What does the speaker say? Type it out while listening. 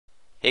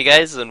Hey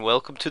guys, and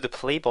welcome to the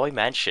Playboy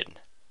Mansion.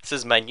 This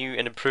is my new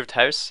and improved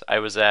house. I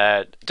was doing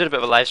a bit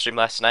of a live stream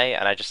last night,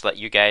 and I just let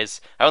you guys.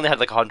 I only had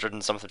like 100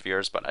 and something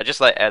viewers, but I just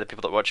let the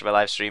people that watch my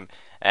live stream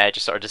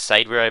just sort of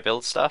decide where I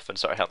build stuff and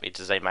sort of help me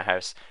design my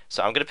house.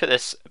 So I'm gonna put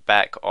this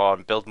back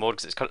on build mode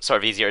because it's sort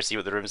of easier to see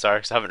what the rooms are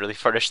because I haven't really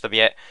furnished them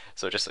yet.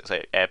 So it just looks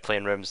like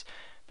plain rooms.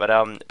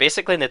 But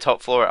basically in the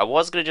top floor, I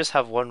was gonna just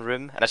have one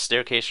room and a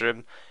staircase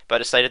room, but I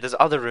decided there's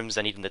other rooms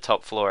I need in the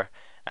top floor,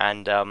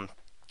 and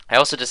I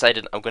also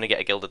decided I'm going to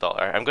get a gilded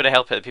dollar. I'm going to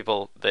help out the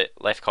people that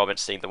left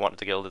comments saying they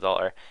wanted a gilded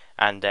dollar.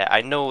 And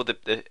I know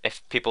that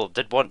if people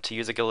did want to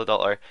use a gilded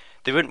dollar,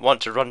 they wouldn't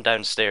want to run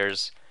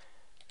downstairs,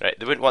 right?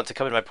 They wouldn't want to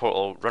come in my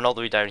portal, run all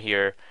the way down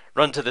here,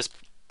 run to this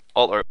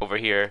altar over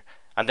here,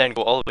 and then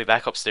go all the way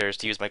back upstairs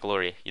to use my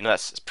glory. You know,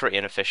 that's pretty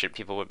inefficient.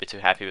 People wouldn't be too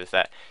happy with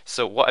that.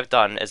 So what I've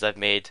done is I've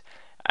made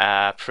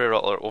a prayer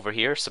altar over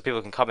here so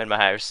people can come in my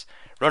house,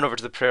 run over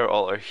to the prayer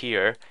altar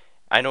here.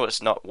 I know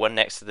it's not one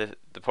next to the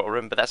portal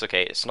room, but that's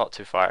okay. It's not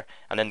too far.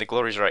 And then the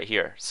glory's right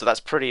here. So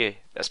that's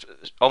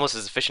almost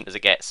as efficient as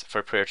it gets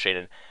for prayer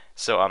training.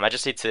 So I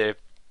just need to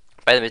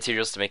buy the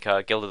materials to make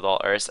a gilded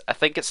altar. I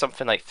think it's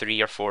something like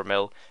 3 or 4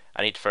 mil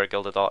I need for a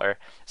gilded altar.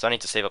 So I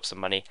need to save up some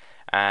money.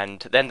 And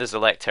then there's the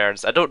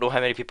lecterns. I don't know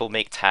how many people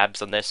make tabs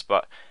on this,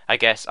 but I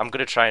guess I'm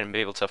going to try and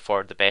be able to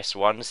afford the best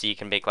one so you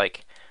can make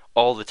like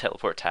all the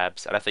teleport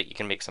tabs, and I think you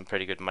can make some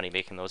pretty good money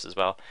making those as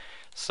well.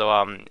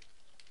 So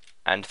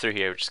and through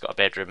here we've just got a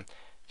bedroom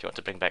if you want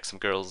to bring back some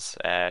girls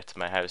to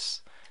my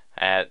house.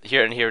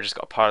 Here and here we've just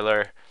got a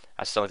parlour.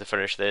 I still need to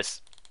finish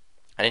this.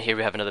 And in here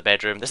we have another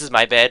bedroom. This is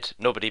my bed.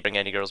 Nobody bring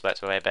any girls back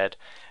to my bed.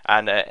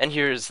 And in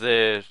here is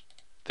the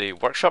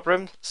workshop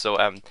room. So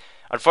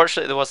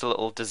unfortunately there was a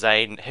little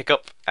design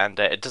hiccup and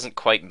it doesn't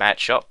quite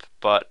match up,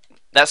 but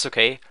that's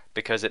okay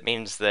because it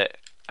means that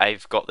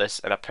I've got this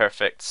in a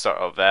perfect sort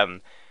of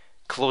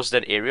closed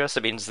in area, so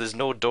it means there's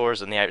no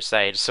doors on the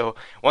outside. So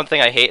one thing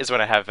I hate is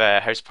when I have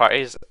house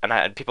parties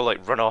and people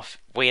like run off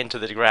way into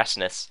the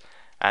grassness,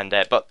 and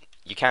but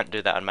you can't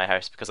do that in my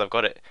house because I've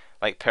got it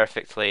like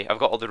perfectly. I've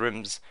got all the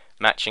rooms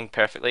matching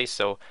perfectly.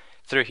 So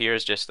through here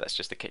is that's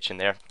just the kitchen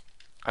there.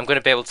 I'm going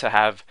to be able to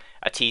have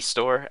a tea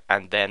store,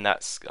 and then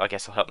that's I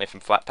guess will help me from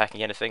flat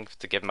packing anything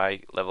to give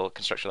my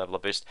construction level a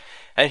boost.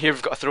 And here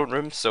we've got a throne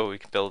room, so we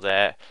can build.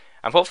 I'm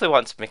hopefully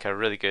wanting to make a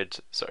really good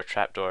sort of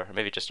trapdoor, or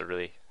maybe just a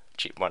really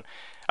cheap one.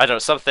 I don't know,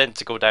 something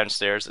to go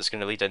downstairs that's going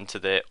to lead into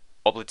the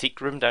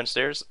obligate room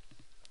downstairs.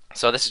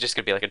 So this is just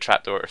going to be like a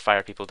trapdoor to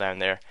fire people down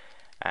there.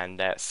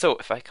 And so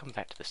if I come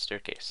back to the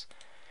staircase,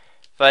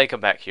 if I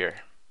come back here,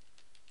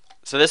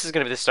 so this is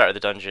going to be the start of the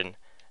dungeon,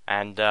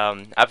 and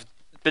I've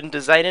been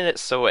designing it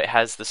so it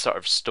has the sort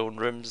of stone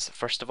rooms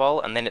first of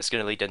all, and then it's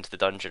going to lead into the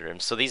dungeon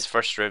rooms. So these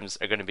first rooms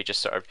are going to be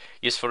just sort of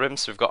useful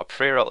rooms. So we've got a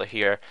prayer altar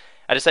here.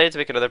 I decided to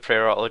make another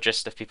prayer altar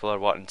just if people are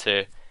wanting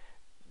to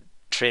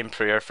train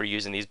prayer for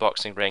using these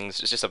boxing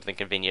rings. It's just something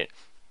convenient.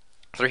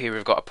 Through here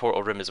we've got a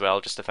portal room as well,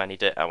 just if I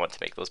need it. I want to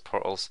make those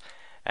portals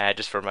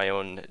just for my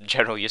own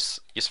general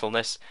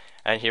usefulness.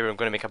 And here I'm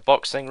going to make a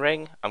boxing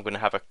ring. I'm going to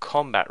have a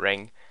combat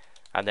ring.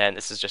 And then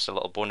this is just a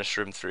little bonus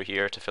room through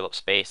here to fill up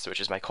space,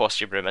 which is my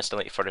costume room. I still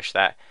need to furnish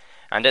that.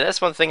 And that's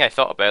one thing I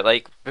thought about.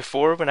 Like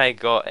before, when I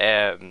got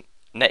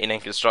 99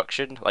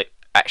 construction, like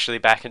actually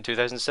back in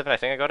 2007, I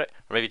think I got it,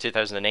 or maybe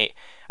 2008.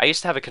 I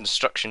used to have a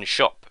construction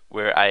shop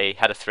where I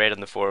had a thread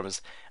on the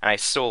forums, and I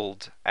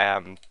sold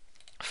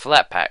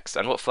flat packs.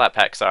 And what flat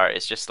packs are,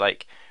 it's just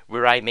like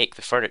where I make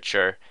the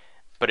furniture,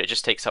 but it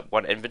just takes up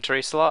one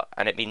inventory slot,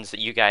 and it means that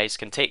you guys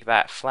can take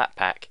that flat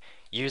pack,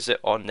 use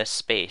it on this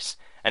space,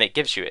 and it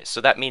gives you it.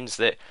 So that means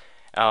that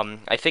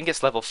I think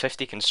it's level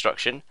 50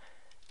 construction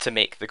to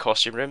make the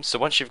costume room. So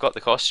once you've got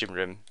the costume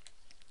room,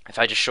 if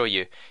I just show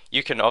you,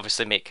 you can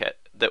obviously make it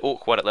the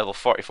oak one at level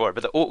 44,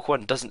 but the oak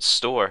one doesn't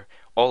store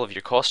all of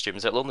your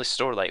costumes. It'll only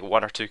store like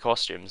 1 or 2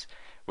 costumes,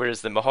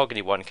 whereas the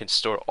mahogany one can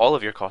store all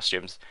of your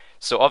costumes.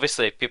 So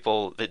obviously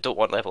people that don't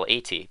want level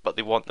 80, but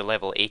they want the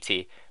level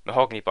 80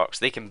 mahogany box,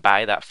 they can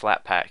buy that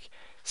flat pack.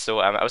 So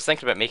I was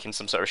thinking about making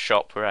some sort of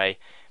shop where I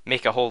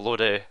make a whole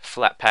load of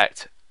flat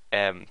packed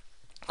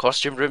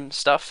costume room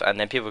stuff, and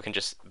then people can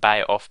just buy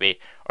it off me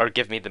or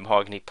give me the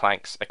mahogany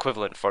planks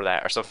equivalent for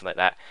that or something like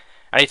that.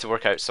 I need to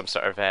work out some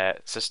sort of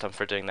system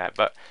for doing that,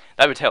 but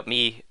that would help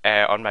me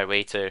on my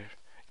way to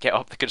get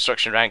up the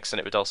construction ranks, and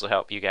it would also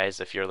help you guys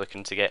if you're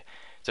looking to get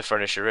to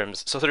furnish your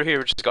rooms. So through here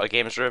we've just got a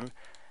games room,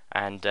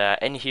 and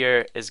in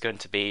here is going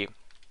to be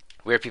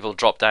where people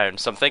drop down.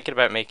 So I'm thinking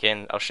about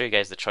making, I'll show you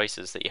guys the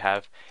choices that you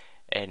have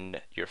in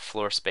your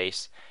floor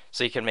space.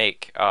 So you can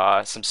make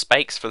some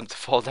spikes for them to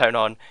fall down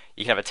on.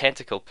 You can have a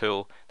tentacle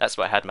pool. That's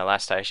what I had in my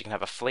last house. You can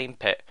have a flame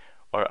pit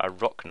or a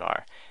rock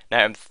gnar.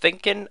 Now I'm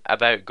thinking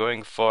about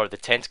going for the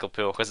tentacle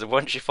pool, because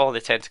once you fall in the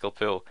tentacle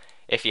pool,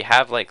 if you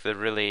have like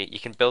you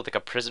can build like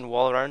a prison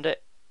wall around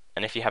it,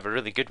 and if you have a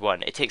really good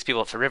one, it takes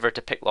people forever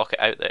to picklock it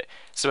out there.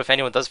 So if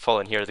anyone does fall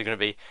in here, they're gonna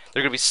be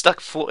stuck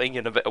floating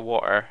in a bit of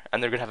water,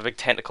 and they're gonna have a big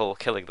tentacle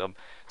killing them.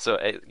 So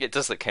it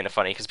does look kind of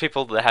funny because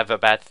people that have a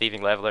bad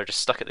thieving level are just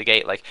stuck at the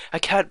gate, like I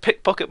can't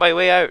pickpocket my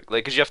way out,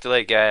 like because you have to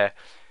like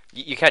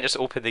You can't just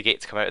open the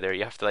gate to come out of there.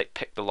 You have to like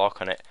pick the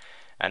lock on it,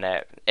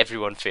 and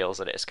everyone fails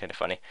at it. It's kind of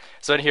funny.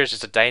 So in here is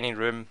just a dining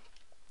room.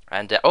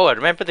 And oh, I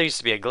remember there used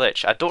to be a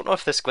glitch. I don't know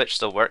if this glitch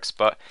still works,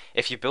 but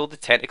if you build the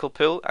tentacle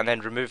pool and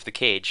then remove the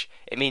cage,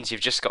 it means you've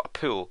just got a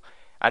pool,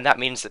 and that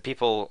means that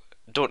people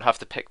don't have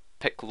to pick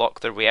lock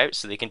their way out,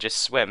 so they can just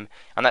swim.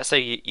 And that's how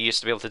you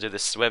used to be able to do the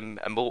swim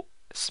emote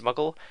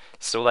smuggle.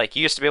 So like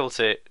you used to be able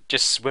to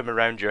just swim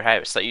around your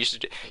house. Like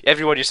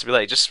everyone used to be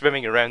like just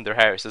swimming around their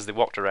house as they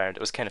walked around.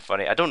 It was kind of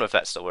funny. I don't know if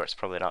that still works.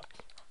 Probably not.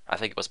 I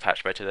think it was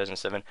patched by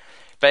 2007.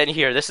 But in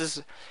here, this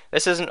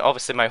isn't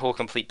obviously my whole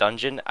complete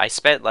dungeon. I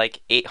spent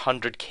like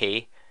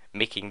 800k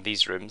making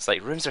these rooms.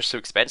 Like rooms are so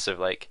expensive.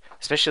 Like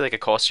especially like a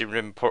costume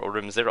room, portal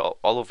rooms. They're all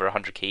over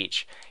 100k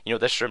each. You know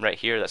this room right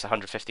here, that's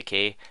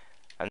 150k,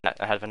 and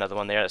I have another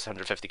one there that's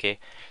 150k.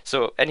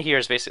 So in here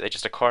is basically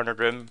just a corner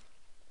room,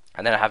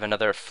 and then I have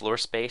another floor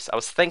space. I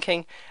was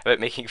thinking about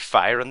making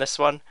fire on this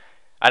one.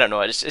 I don't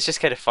know. It's just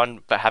kind of fun,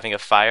 but having a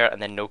fire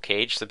and then no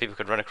cage, so people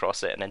could run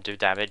across it and then do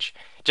damage.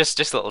 Just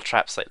little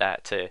traps like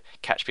that to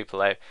catch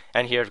people out.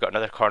 And here I've got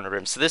another corner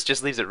room, so this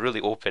just leaves it really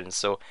open,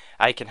 so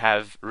I can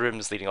have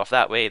rooms leading off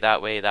that way,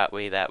 that way, that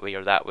way, that way,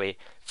 or that way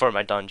for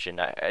my dungeon.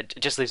 It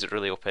just leaves it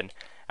really open,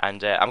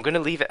 and I'm going to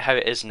leave it how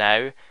it is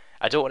now.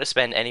 I don't want to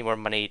spend any more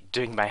money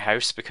doing my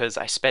house because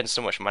I spend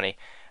so much money,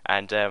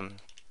 and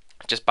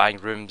just buying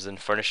rooms and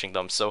furnishing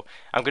them. So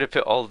I'm going to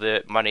put all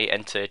the money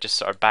into just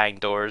sort of buying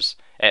doors,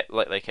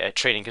 like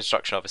training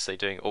construction, obviously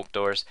doing oak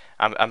doors.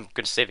 I'm going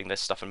to saving this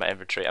stuff in my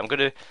inventory. I'm going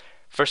to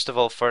first of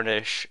all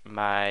furnish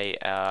my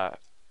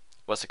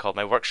what's it called?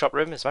 My workshop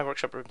room. Is my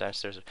workshop room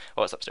downstairs?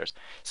 Oh, it's upstairs.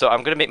 So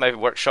I'm going to make my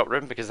workshop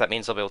room because that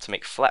means I'll be able to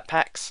make flat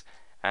packs.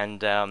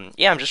 And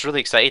yeah, I'm just really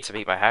excited to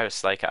make my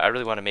house. Like I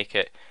really want to make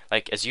it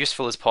like as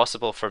useful as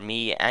possible for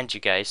me and you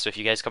guys. So if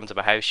you guys come to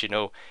my house, you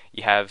know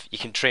you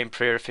can train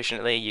prayer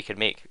efficiently. You can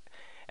make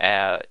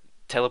uh,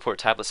 teleport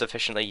tablets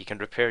efficiently. You can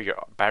repair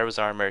your Barrow's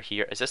armor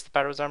here. Is this the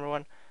Barrow's armor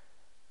one?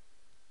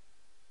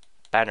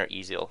 Banner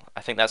easel.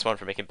 I think that's one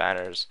for making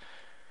banners.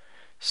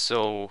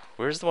 So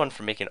where's the one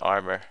for making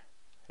armor?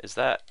 Is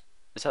that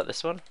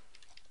this one?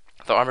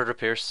 The armored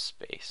repair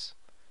space.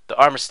 The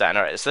armor stand.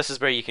 Alright, so this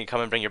is where you can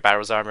come and bring your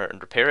barrow's armor and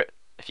repair it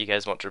if you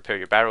guys want to repair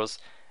your barrels.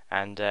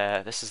 And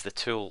this is the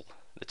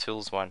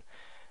tools one.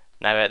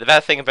 Now, the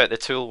bad thing about the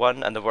tool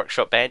one and the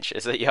workshop bench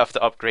is that you have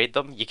to upgrade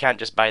them. You can't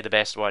just buy the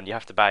best one, you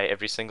have to buy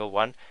every single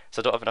one.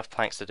 So I don't have enough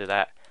planks to do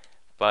that.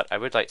 But I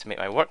would like to make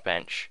my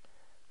workbench,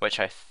 which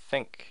I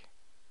think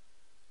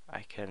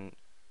I can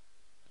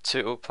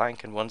 2 oak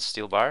plank and 1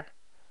 steel bar.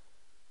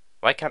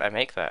 Why can't I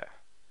make that?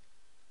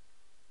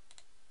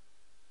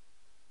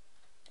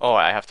 Oh,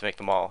 I have to make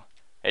them all.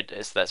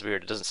 That's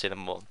weird. It doesn't say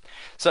them all.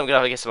 So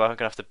I guess I'm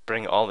gonna have to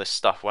bring all this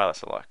stuff. Wow,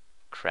 that's a lot of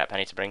crap I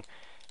need to bring.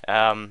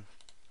 Um,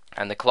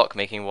 and the clock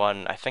making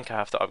one, I think I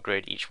have to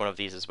upgrade each one of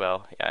these as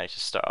well. Yeah, I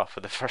just start off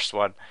with the first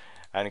one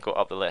and go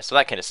up the list. So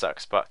that kind of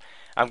sucks. But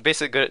I'm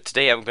basically good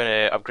today. I'm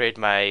gonna upgrade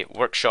my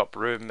workshop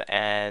room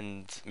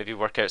and maybe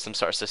work out some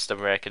sort of system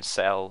where I can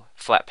sell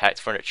flat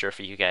packed furniture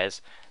for you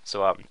guys.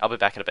 So I'll be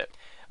back in a bit.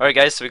 Alright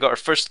guys, so we got our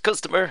first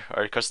customer,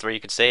 or customer you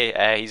could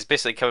say. He's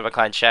basically come in my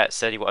client chat,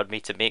 said he wanted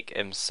me to make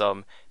him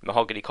some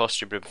mahogany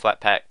costume room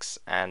flat packs,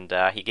 and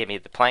he gave me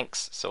the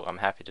planks, so I'm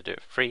happy to do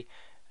it for free.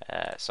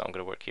 So I'm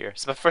going to work here.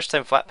 It's my first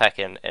time flat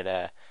packing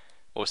in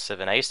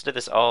 '07. I used to do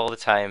this all the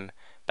time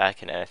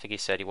back in, I think he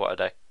said he wanted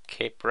a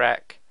cape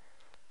rack,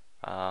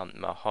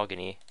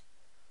 mahogany,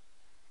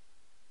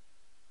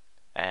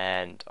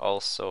 and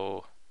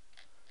also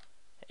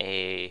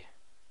a...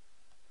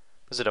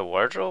 Was it a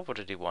wardrobe? What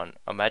did he want?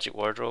 A magic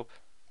wardrobe?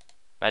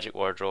 Magic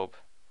wardrobe.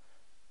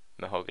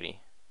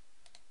 Mahogany.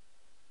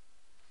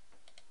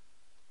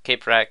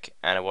 Cape rack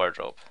and a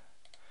wardrobe.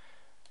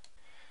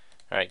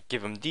 Alright,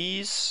 give him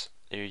these.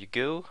 There you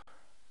go.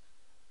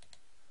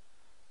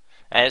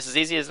 And it's as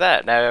easy as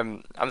that. Now,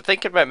 I'm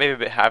thinking about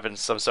maybe having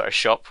some sort of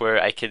shop where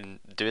I can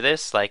do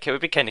this. Like, it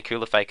would be kind of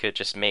cool if I could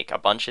just make a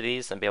bunch of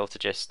these and be able to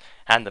just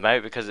hand them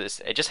out because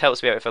it just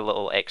helps me out with a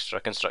little extra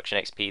construction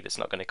XP that's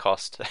not going to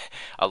cost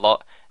a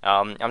lot.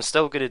 I'm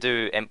still going to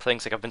do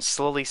implings. Like, I've been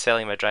slowly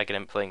selling my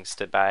dragon implings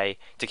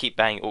to keep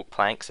buying oak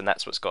planks, and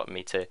that's what's gotten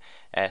me to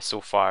so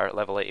far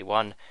level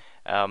 81.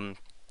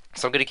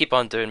 So I'm going to keep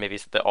on doing maybe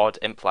the odd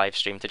imp live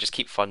stream to just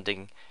keep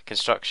funding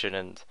construction,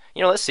 and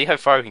let's see how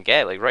far we can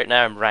get. Like right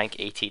now I'm rank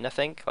 18, I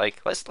think.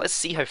 Like let's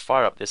see how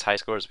far up this high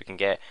scores we can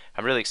get.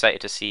 I'm really excited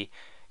to see,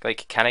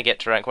 like, can I get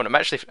to rank 1? I'm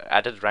actually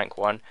added rank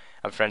 1.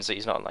 I'm friends with,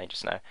 he's not online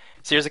just now.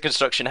 So here's the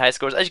construction high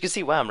scores. As you can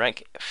see, wow, I'm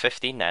rank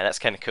 15 now. That's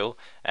kind of cool.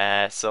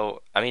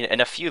 So I mean,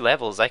 in a few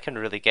levels I can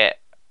really get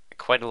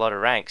quite a lot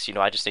of ranks.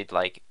 I just need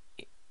like,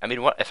 I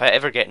mean, what if I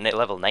ever get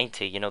level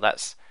 90?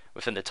 That's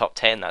within the top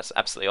 10. That's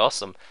absolutely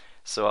awesome.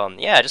 So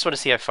yeah, I just want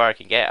to see how far I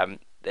can get.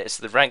 it's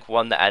the rank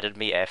 1 that added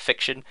me,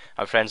 Fiction.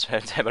 I'm friends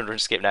with him on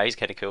RuneScape now, he's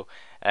kind of cool.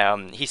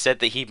 He said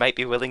that he might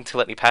be willing to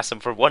let me pass him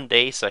for 1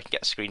 day so I can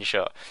get a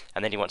screenshot,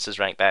 and then he wants his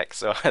rank back,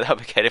 so that'll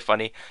be kind of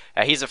funny.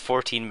 He's at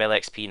 14 mil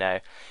XP now,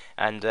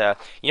 and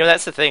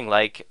that's the thing,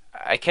 like,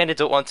 I kind of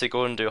don't want to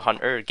go and do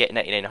Hunter, get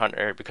 99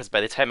 Hunter, because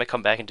by the time I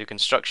come back and do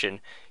Construction,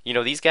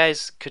 these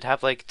guys could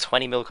have like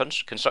 20 mil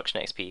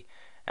Construction XP,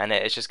 and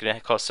it's just going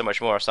to cost so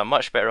much more, so I'm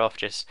much better off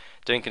just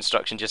doing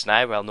Construction just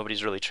now while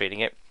nobody's really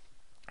trading it.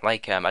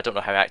 Like, I don't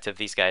know how active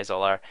these guys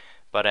all are,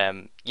 but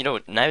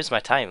now's my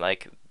time.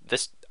 Like,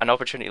 an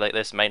opportunity like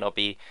this might not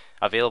be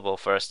available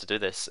for us to do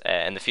this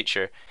in the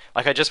future.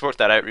 Like, I just worked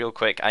that out real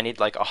quick. I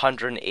need like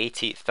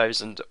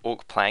 180,000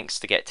 oak planks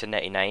to get to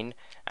 99,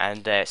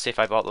 and say if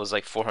I bought those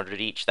like 400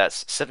 each,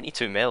 that's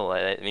 72 mil.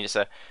 I mean, it's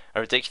a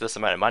ridiculous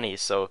amount of money.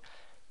 So,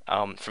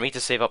 for me to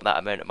save up that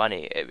amount of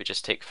money, it would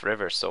just take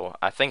forever. So,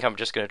 I think I'm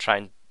just going to try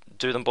and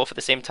do them both at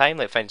the same time,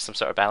 like find some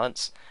sort of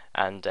balance,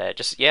 and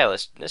just yeah,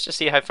 let's just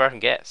see how far I can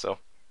get. So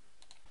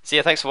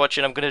yeah, thanks for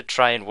watching. I'm gonna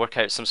try and work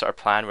out some sort of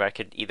plan where I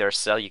could either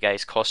sell you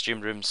guys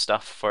costume room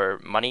stuff for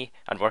money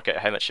and work out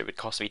how much it would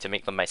cost me to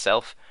make them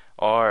myself,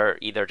 or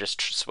either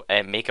just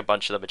make a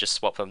bunch of them and just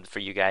swap them for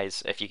you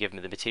guys if you give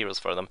me the materials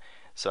for them.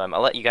 So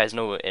I'll let you guys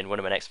know in one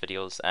of my next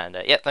videos. And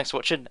yeah, thanks for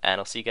watching, and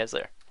I'll see you guys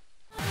there.